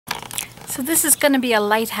So this is going to be a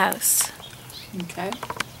lighthouse. Okay.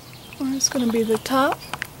 It's going to be the top,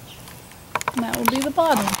 and that will be the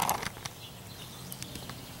bottom.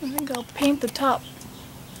 I think I'll paint the top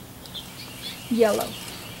yellow,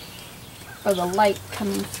 or the light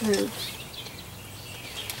coming through.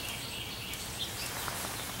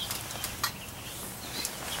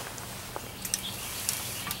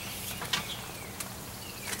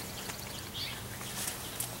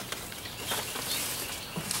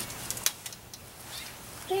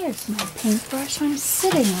 There's my paintbrush. I'm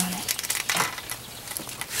sitting on it.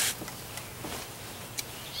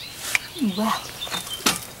 Well,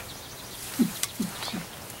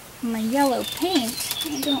 my yellow paint.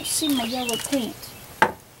 I don't see my yellow paint. Do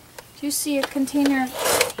you see a container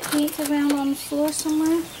of paint around on the floor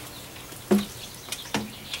somewhere?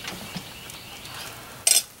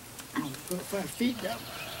 Put 5 feet down.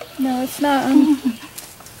 No, it's not.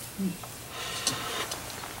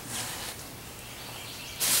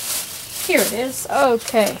 Here it is.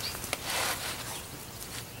 Okay.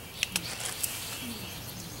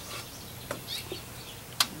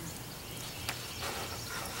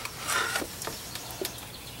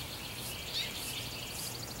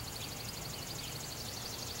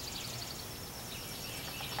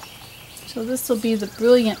 So this will be the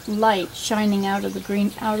brilliant light shining out of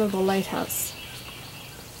the lighthouse.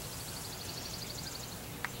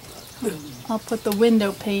 I'll put the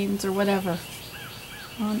window panes or whatever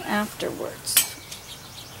on afterwards.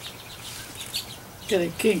 Get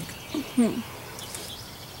a kink.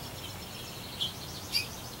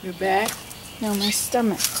 Your back? No, my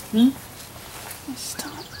stomach. My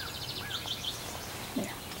stomach.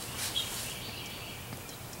 There.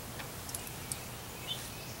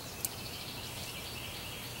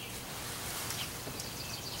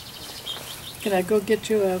 Can I go get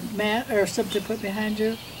you a mat or something to put behind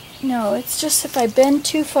you? No, it's just if I bend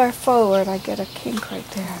too far forward, I get a kink right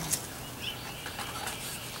there.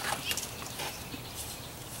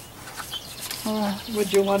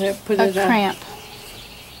 Would you want to put A it on? cramp.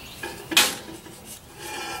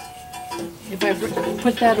 If I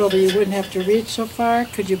put that over, you wouldn't have to reach so far.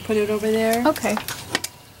 Could you put it over there? Okay.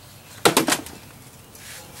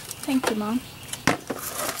 Thank you, Mom.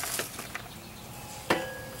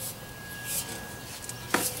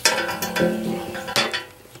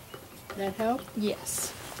 That help?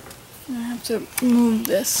 Yes. I have to move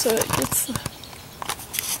this so it gets the...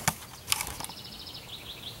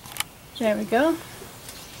 There we go.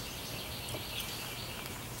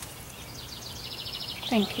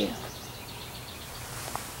 Thank you.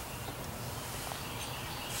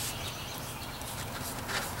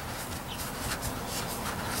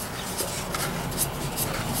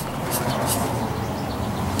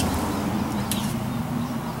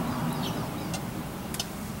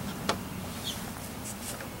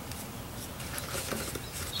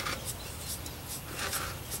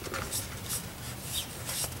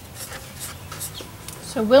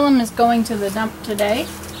 So Willem is going to the dump today.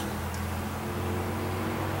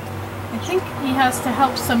 I think he has to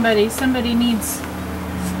help somebody. Somebody needs,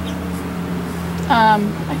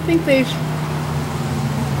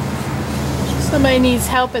 somebody needs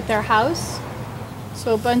help at their house.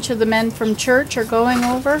 So a bunch of the men from church are going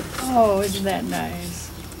over. Oh, isn't that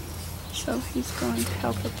nice? So he's going to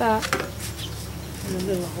help with that. There's a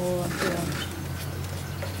little hole up there.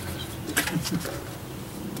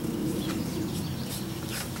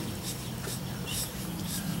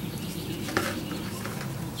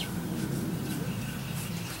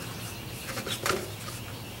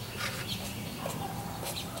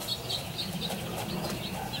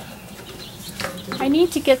 I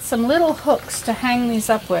need to get some little hooks to hang these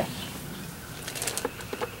up with.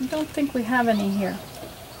 I don't think we have any here.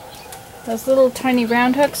 Those little tiny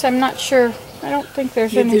round hooks, I'm not sure. I don't think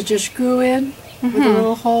there's any. Did you screw in with a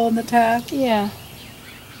little hole in the top? Yeah.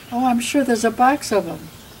 Oh, I'm sure there's a box of them.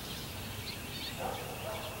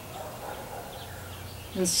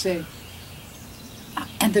 Let's see.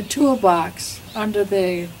 And the toolbox under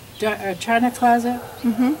the china closet.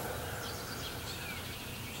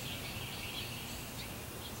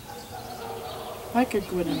 I could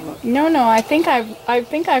go in and look. No, I think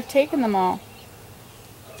I've taken them all.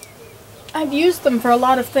 I've used them for a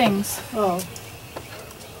lot of things. Oh.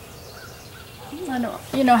 I know,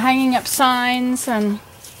 you know, hanging up signs and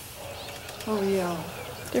Oh, yeah.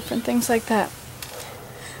 different things like that.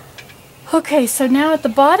 Okay, so now at the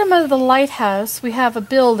bottom of the lighthouse we have a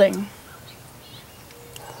building.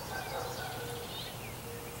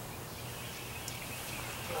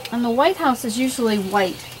 And the White House is usually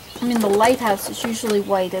white. I mean, the lighthouse is usually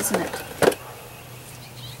white, isn't it?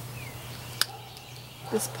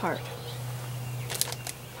 This part.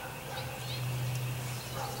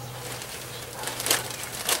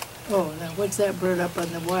 Oh, now what's that bird up on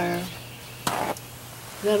the wire?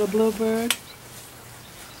 Is that a bluebird?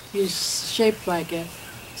 He's shaped like it.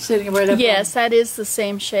 Sitting right up Yes, that is the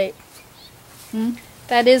same shape.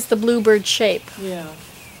 That is the bluebird shape. Yeah.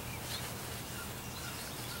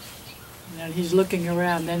 And he's looking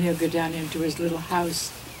around, then he'll go down into his little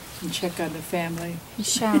house and check on the family. He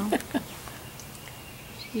shall.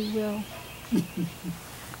 He will.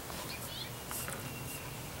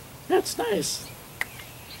 That's nice.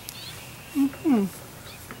 Mm-hmm.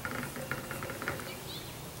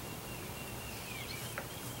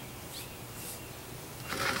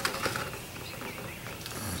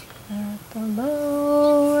 Let the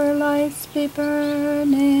lower lights be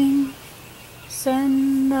burning,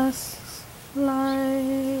 send us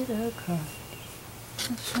light across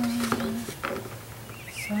the shore.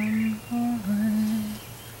 Somewhere,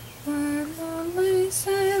 our lonely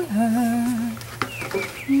sailor,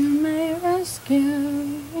 you may rescue,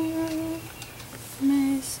 you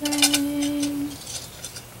may save.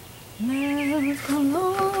 Let the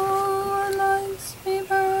lower lights be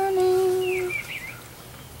burning,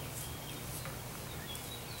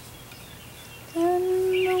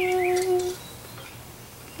 send away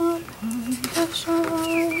upon the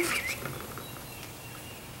shore.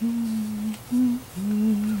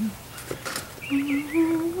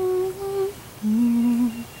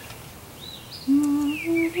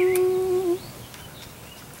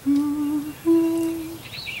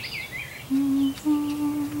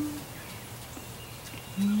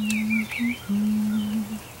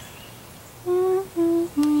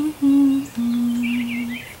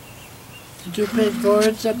 Did you plant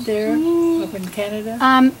gourds up there, up in Canada?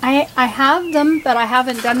 I have them, but I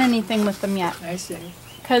haven't done anything with them yet. I see.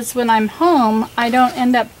 Because when I'm home, I don't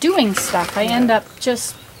end up doing stuff. I end up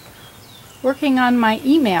just working on my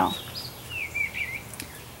email.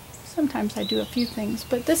 Sometimes I do a few things,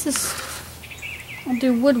 but this is, I'll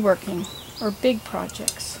do woodworking or big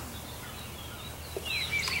projects.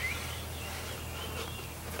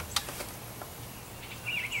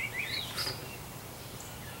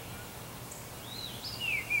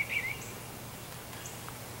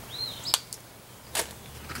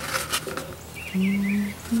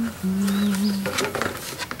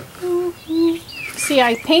 See,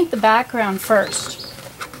 I paint the background first.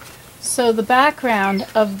 So the background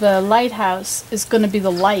of the lighthouse is going to be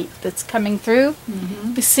the light that's coming through.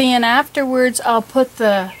 You see, and afterwards I'll put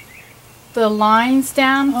the lines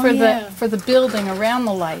down for the building around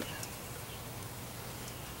the light.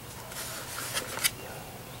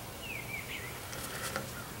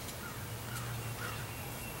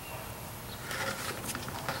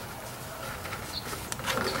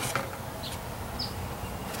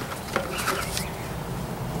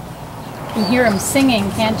 You can hear them singing,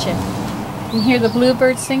 can't you? You can hear the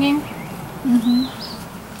bluebird singing?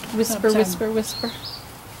 Whisper, Sometimes. whisper, whisper.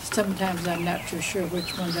 Sometimes I'm not too sure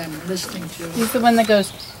which ones I'm listening to. He's the one that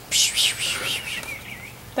goes.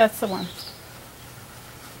 That's the one.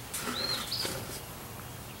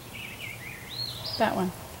 That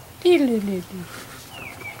one.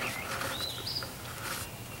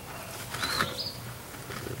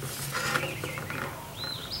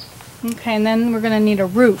 Okay, and then we're going to need a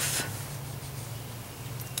roof.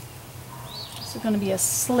 It's going to be a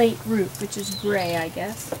slate roof, which is gray, I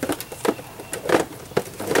guess.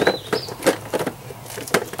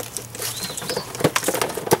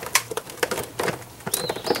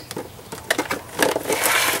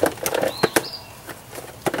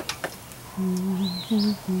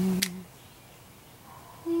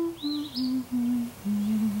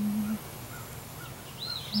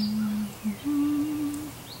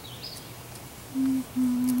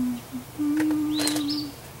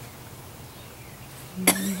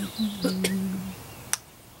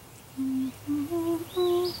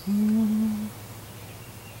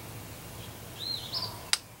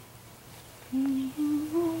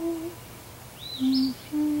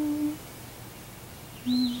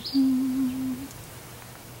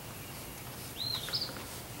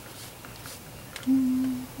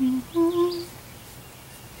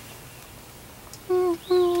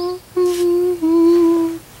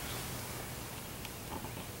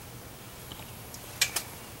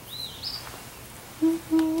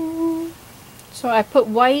 So I put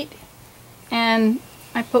white, and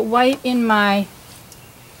I put white in my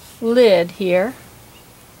lid here,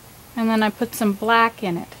 and then I put some black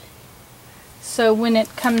in it. So when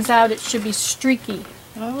it comes out, it should be streaky.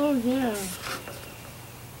 Oh, yeah.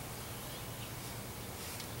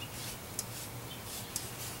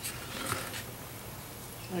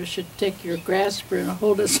 I should take your grasper and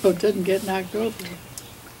hold it so it doesn't get knocked over.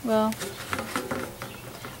 Well,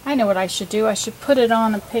 I know what I should do. I should put it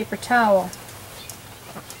on a paper towel.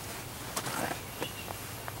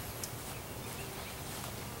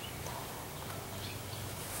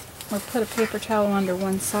 Or put a paper towel under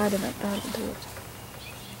one side of it. That'll do it.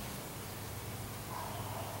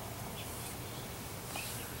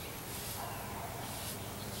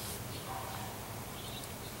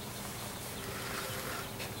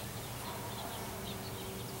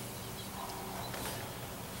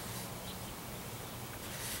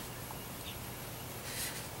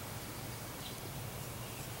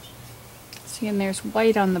 See, and there's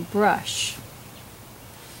white on the brush.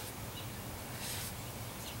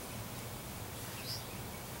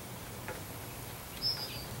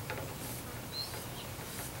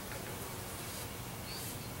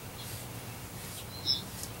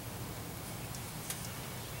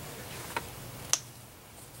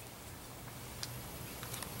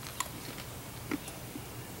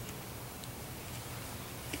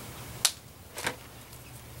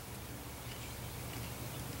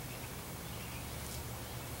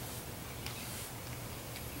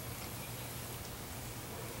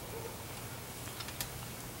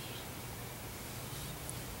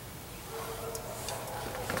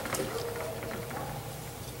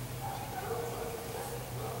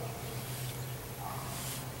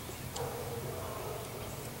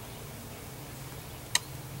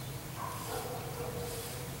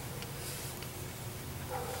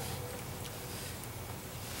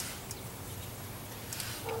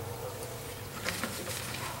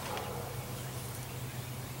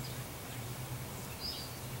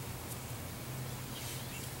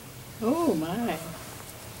 Oh my.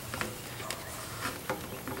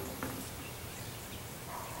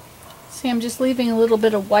 See, I'm just leaving a little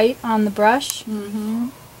bit of white on the brush, Mm-hmm.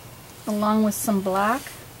 along with some black.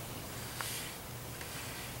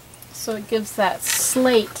 So it gives that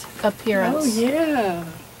slate appearance. Oh yeah.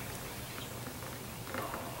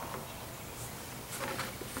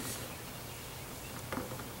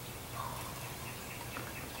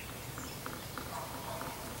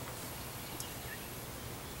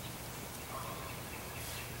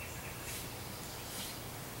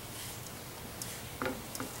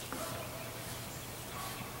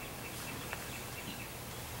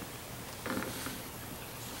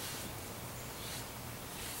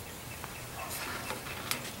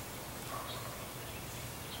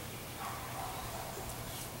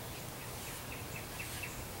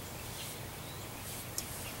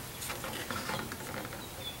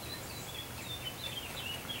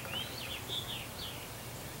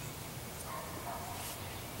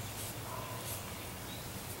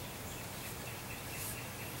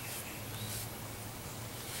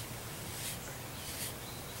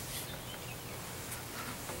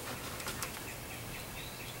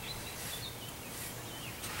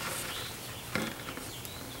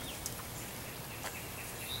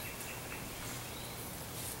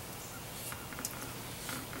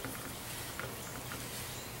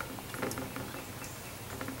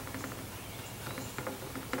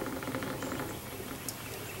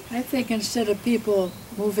 I think instead of people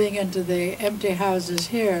moving into the empty houses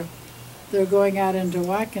here, they're going out into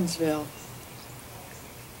Watkinsville.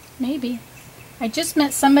 Maybe. I just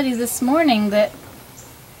met somebody this morning that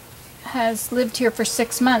has lived here for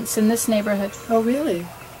 6 months in this neighborhood. Oh, really?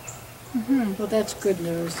 Mm-hmm. Well, that's good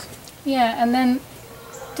news. Yeah, and then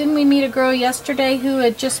didn't we meet a girl yesterday who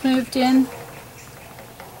had just moved in?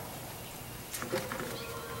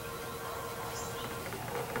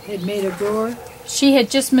 They'd made a gourd? She had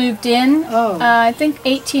just moved in, Oh. I think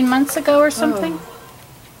 18 months ago or something.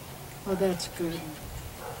 Oh, that's good.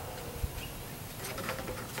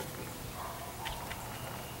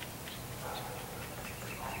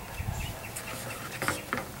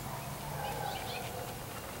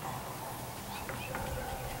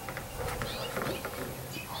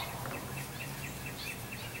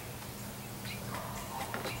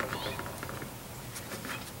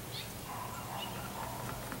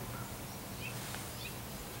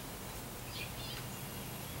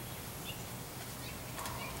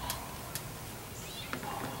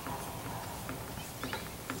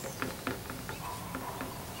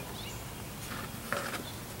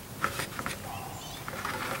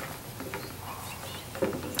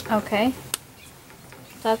 Okay,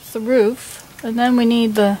 that's the roof, and then we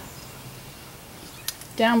need the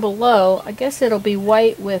down below. I guess it'll be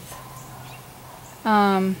white with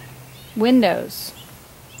windows.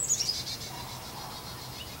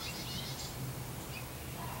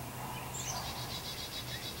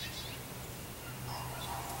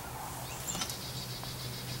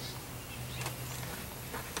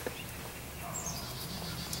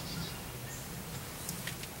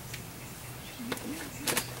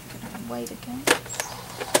 white again.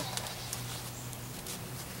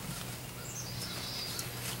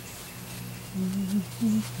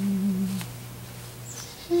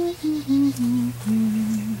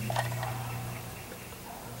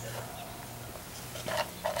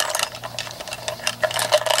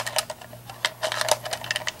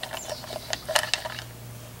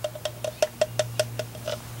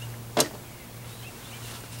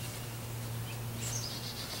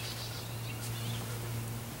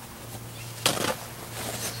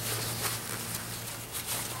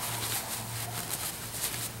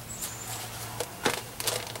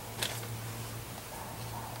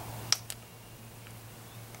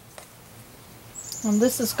 And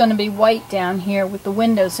this is going to be white down here with the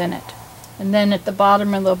windows in it. And then at the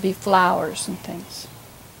bottom there'll be flowers and things.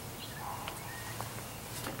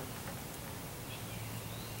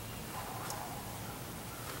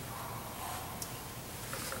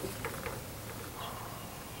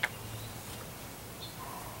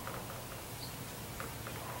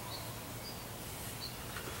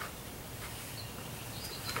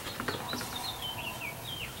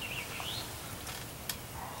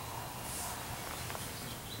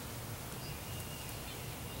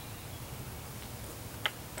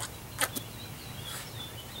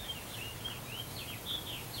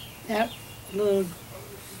 That little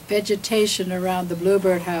vegetation around the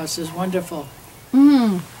bluebird house is wonderful.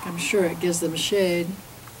 I'm sure it gives them shade.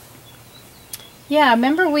 Yeah,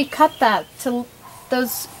 remember we cut that to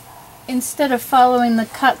those, instead of following the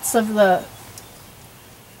cuts of the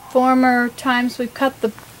former times we cut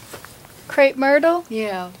the crepe myrtle.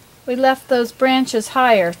 Yeah. We left those branches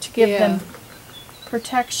higher to give Yeah. them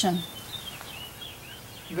protection.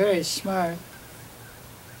 Very smart.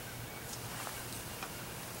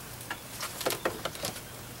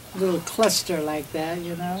 A little cluster like that,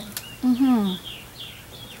 you know. Mm-hmm.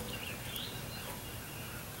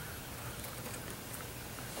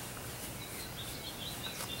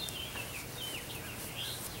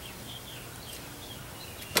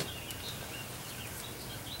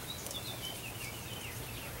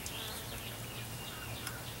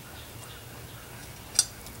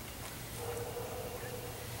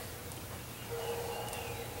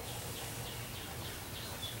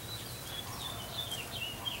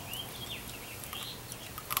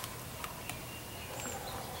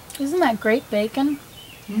 Isn't that great bacon?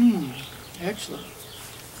 Excellent.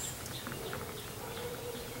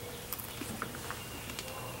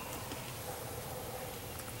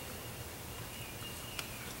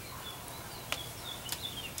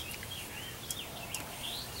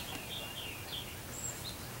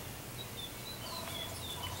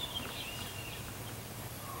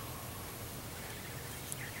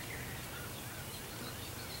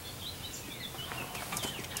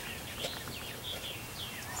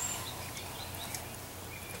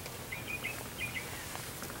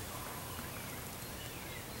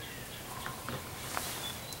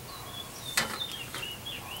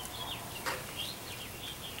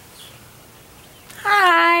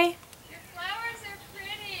 Hi! Your flowers are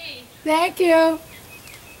pretty. Thank you.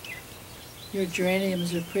 Your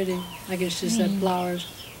geraniums are pretty. I guess she said flowers.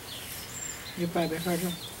 You probably heard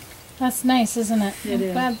her. That's nice, isn't it? It I'm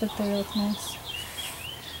is. glad that they look nice.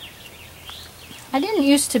 I didn't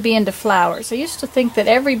used to be into flowers. I used to think that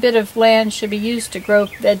every bit of land should be used to grow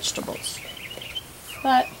vegetables.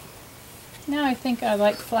 But now I think I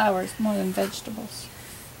like flowers more than vegetables.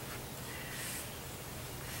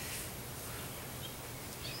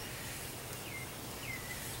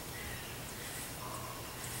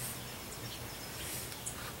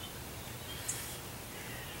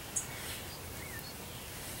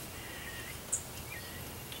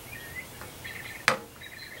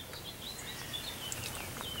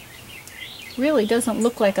 Really doesn't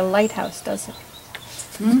look like a lighthouse, does it?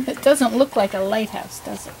 It doesn't look like a lighthouse,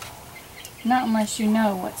 does it? Not unless you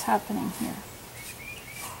know what's happening here.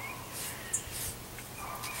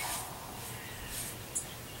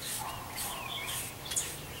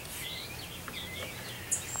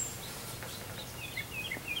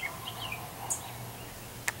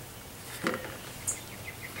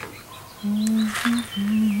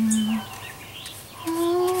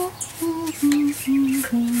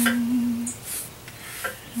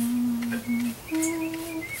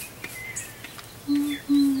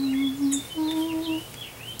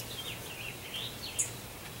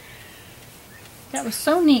 That was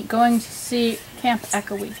so neat going to see Camp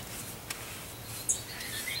Echoey.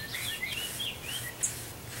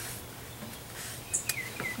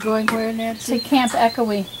 Going where, To Nancy? Camp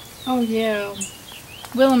Echoey. Oh, yeah.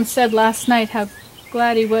 Willem said last night how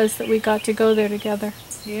glad he was that we got to go there together.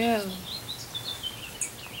 Yeah.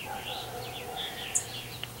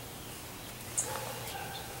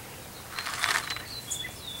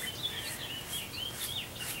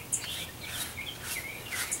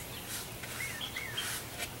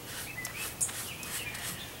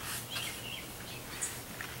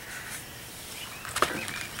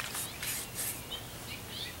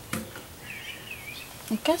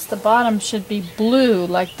 I guess the bottom should be blue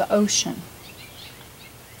like the ocean.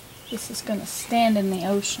 This is going to stand in the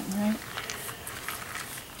ocean, right?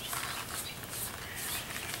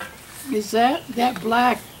 Is that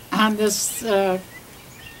black on this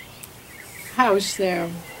house there?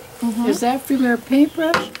 Is that from your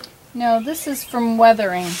paintbrush? No, this is from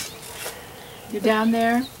weathering. You're down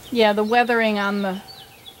there? Yeah, the weathering on the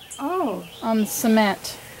Oh,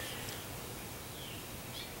 cement.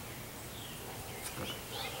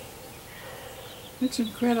 it's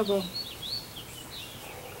incredible.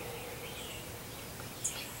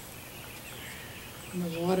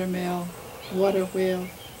 And the water wheel.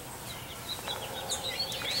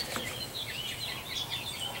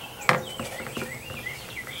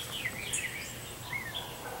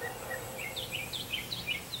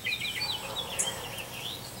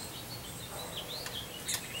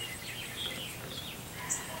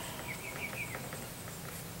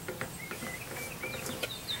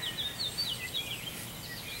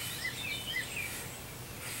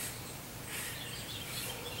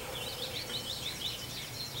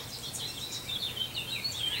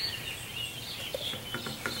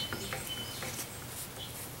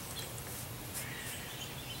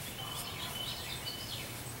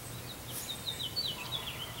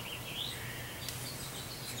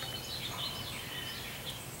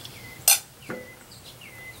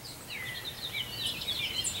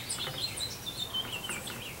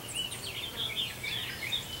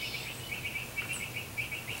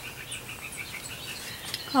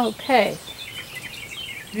 Okay.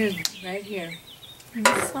 Here's right here.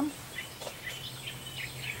 This one.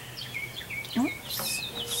 Oops.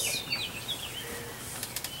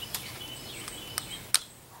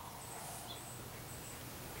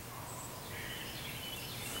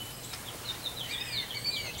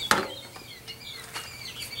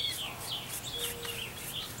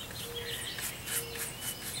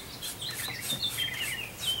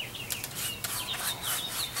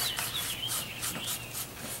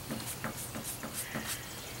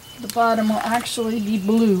 The bottom will actually be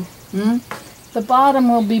blue. Hmm? The bottom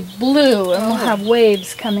will be blue and we'll have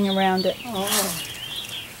waves coming around it. Oh.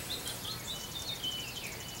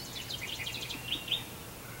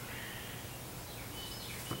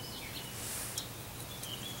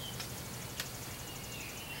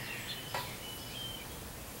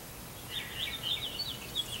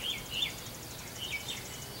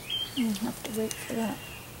 I'll have to wait for that.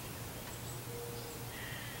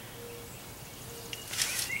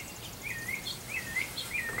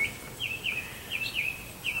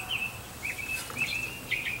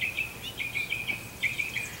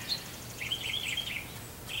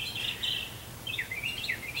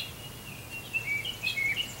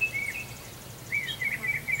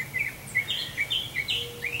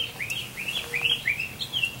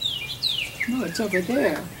 No, it's over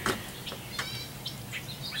there.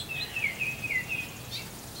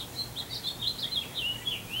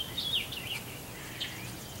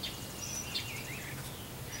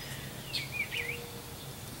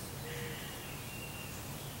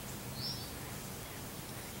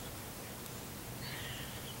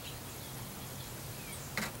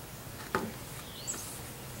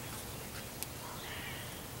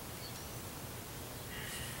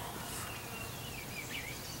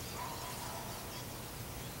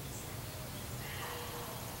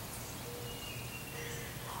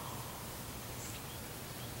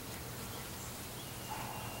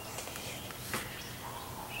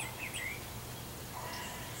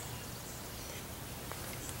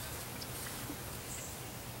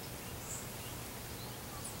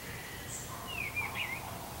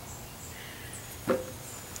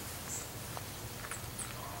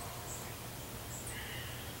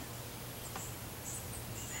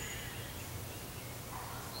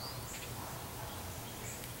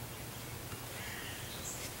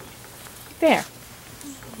 There.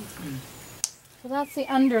 So that's the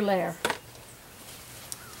under layer.